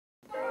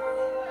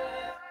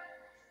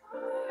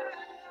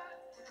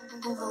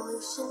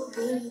Evolution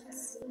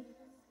Beats.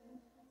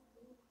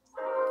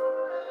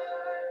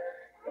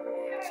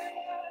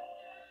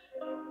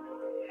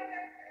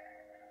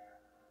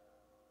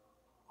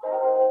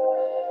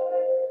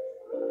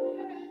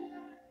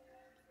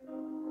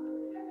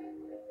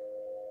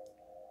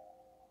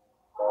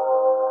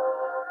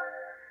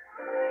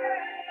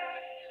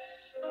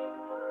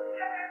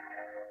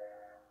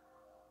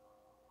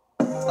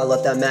 I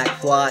let that Mac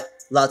fly,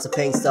 lots of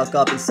pain stuck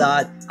up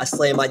inside. I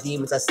slay my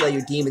demons, I slay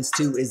your demons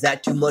too. Is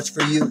that too much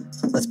for you?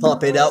 Let's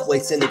pump it up,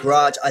 weights in the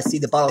garage. I see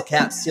the bottle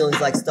cap,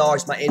 ceilings like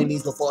stars. My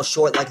enemies will fall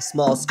short like a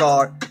small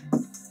scar.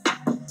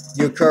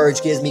 Your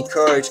courage gives me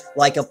courage,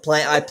 like a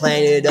plant I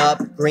planted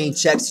up. Green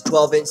checks to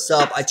 12-inch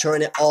sub, I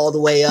turn it all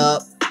the way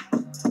up.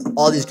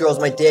 All these girls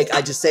my dick,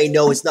 I just say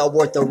no, it's not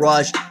worth the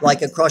rush.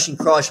 Like a crushing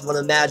crush of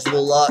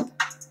unimaginable luck.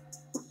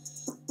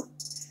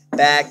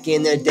 Back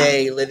in the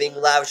day, living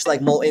lavish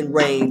like molten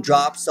rain,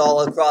 drops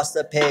all across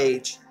the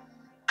page.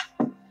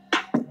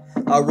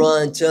 I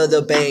run to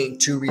the bank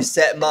to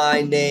reset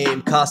my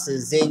name,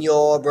 Causser's in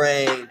your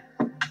brain.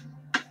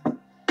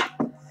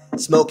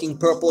 Smoking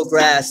purple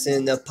grass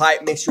and the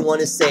pipe makes you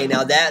wanna say,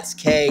 now that's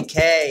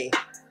KK.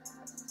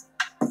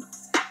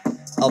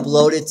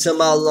 Uploaded to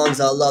my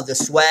lungs, I love the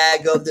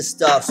swag of the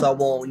stuff, so I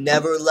won't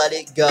never let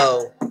it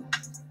go.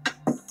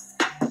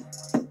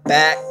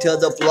 Back to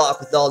the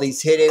block with all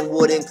these hidden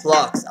wooden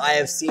clocks. I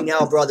have seen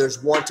how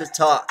brothers want to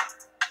talk.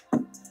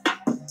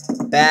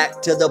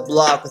 Back to the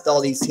block with all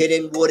these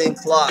hidden wooden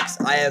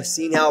clocks. I have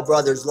seen how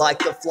brothers like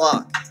to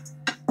flock.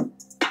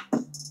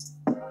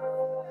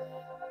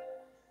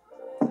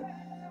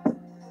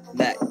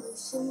 Mac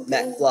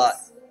fly.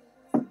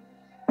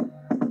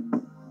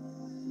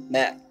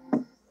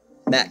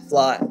 Mac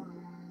fly.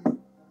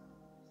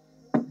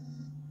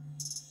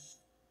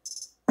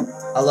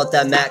 I let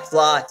that Mac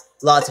fly.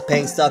 Lots of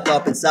pain stuck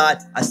up inside.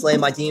 I slay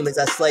my demons,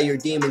 I slay your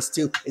demons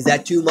too. Is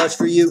that too much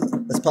for you?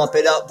 Let's pump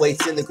it up,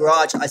 weights in the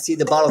garage. I see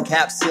the bottle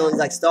cap, ceilings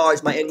like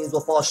stars. My enemies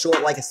will fall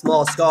short like a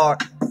small scar.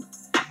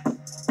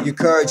 Your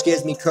courage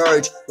gives me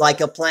courage,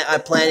 like a plant I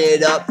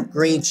planted up.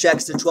 Green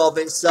checks to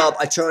 12-inch sub,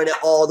 I turn it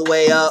all the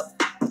way up.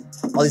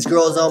 All these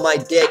girls on my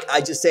dick,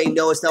 I just say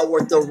no, it's not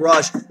worth the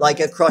rush. Like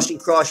a crushing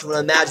crush of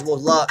unimaginable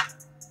luck.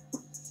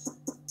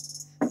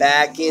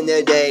 Back in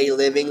the day,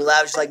 living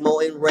lavish like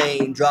molten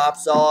rain,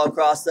 drops all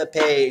across the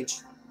page.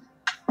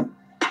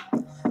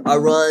 I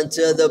run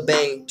to the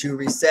bank to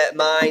reset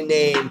my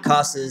name,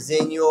 Causser's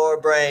in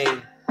your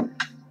brain.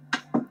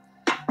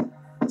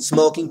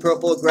 Smoking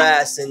purple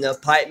grass and the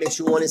pipe makes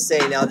you wanna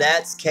say, now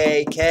that's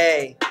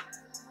KK.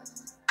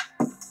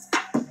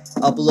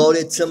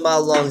 Uploaded to my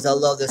lungs, I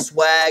love the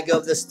swag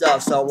of the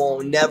stuff, so I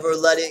won't never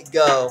let it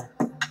go.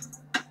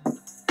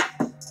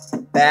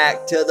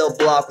 Back to the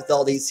block with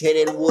all these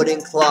hidden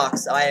wooden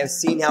clocks. I have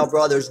seen how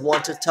brothers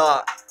want to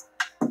talk.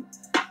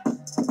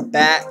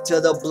 Back to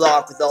the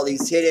block with all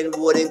these hidden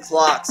wooden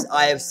clocks.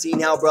 I have seen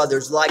how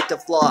brothers like to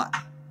flock.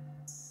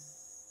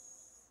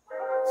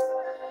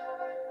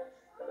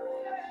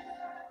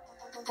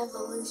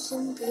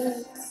 Evolution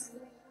Beats.